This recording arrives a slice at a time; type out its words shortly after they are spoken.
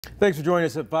Thanks for joining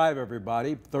us at 5,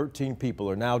 everybody. 13 people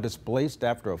are now displaced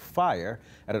after a fire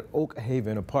at an Oak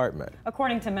Haven apartment.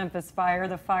 According to Memphis Fire,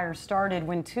 the fire started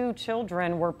when 2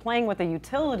 children were playing with a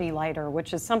utility lighter,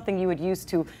 which is something you would use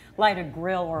to light a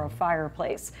grill or a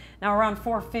fireplace. Now, around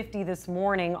 4:50 this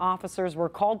morning, officers were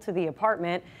called to the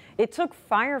apartment. It took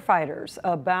firefighters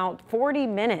about 40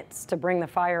 minutes to bring the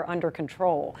fire under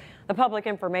control. The public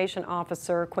information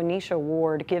officer, Quenisha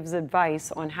Ward, gives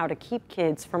advice on how to keep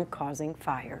kids from causing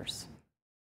fires.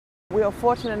 We are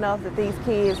fortunate enough that these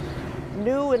kids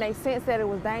knew and they sensed that it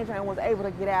was danger and was able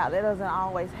to get out. That doesn't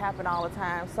always happen all the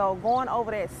time. So going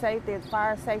over that safety,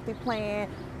 fire safety plan,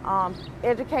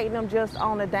 educating them just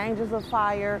on the dangers of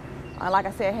fire. Like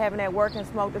I said, having that working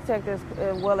smoke detector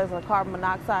as well as a carbon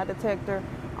monoxide detector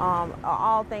are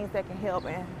all things that can help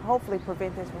and hopefully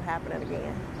prevent this from happening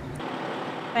again.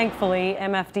 Thankfully,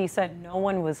 MFD said no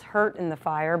one was hurt in the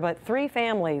fire, but 3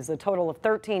 families, a total of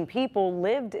 13 people,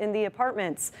 lived in the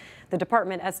apartments. The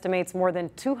department estimates more than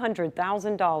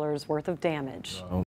 $200,000 worth of damage.